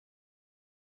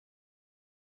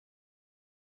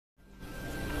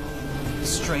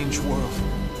strange world.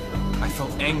 I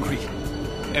felt angry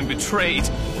and betrayed.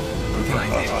 Then I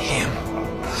met him.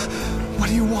 What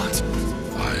do you want?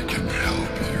 I can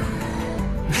help you.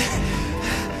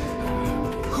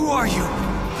 Who are you?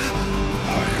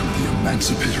 I am the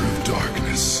Emancipator of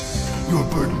Darkness. Your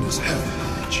burden is heavy,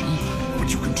 Koichi,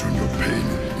 but you can turn your pain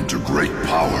into great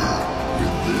power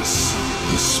with this,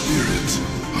 the Spirit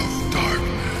of Darkness.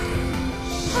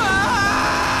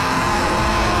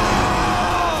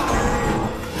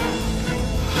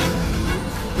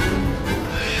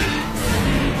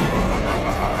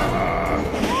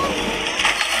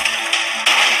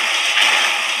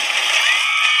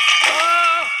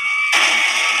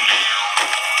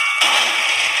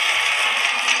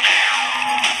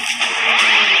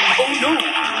 Oh no!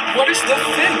 What is the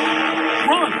thing?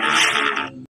 Run!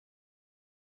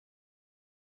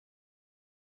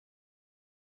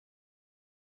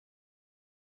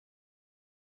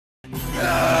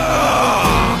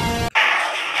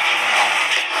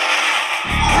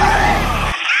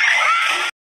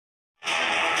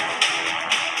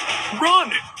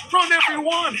 Run! Run,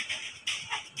 everyone!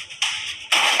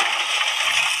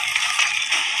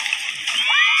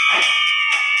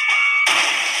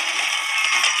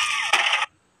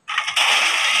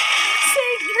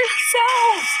 Save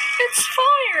yourselves! It's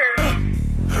fire!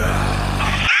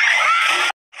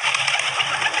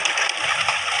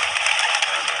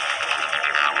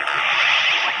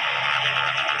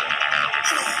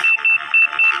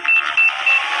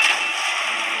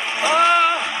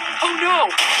 Oh no!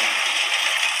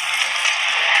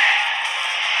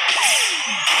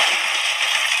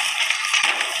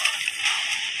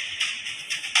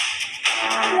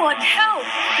 What hell?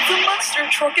 The monster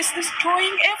truck is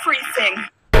destroying everything!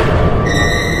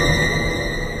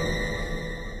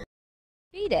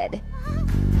 Defeated.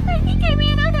 He gave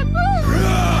me another move!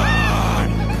 Run!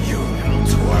 You little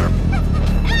twerp!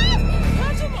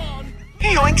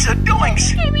 Yoinks a doinks!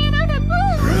 He gave me another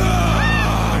move!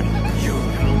 Run! You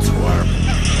little twerp!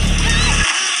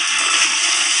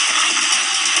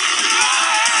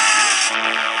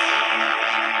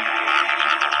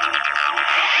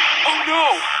 Oh no!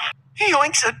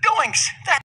 Yoinks a doinks!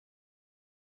 That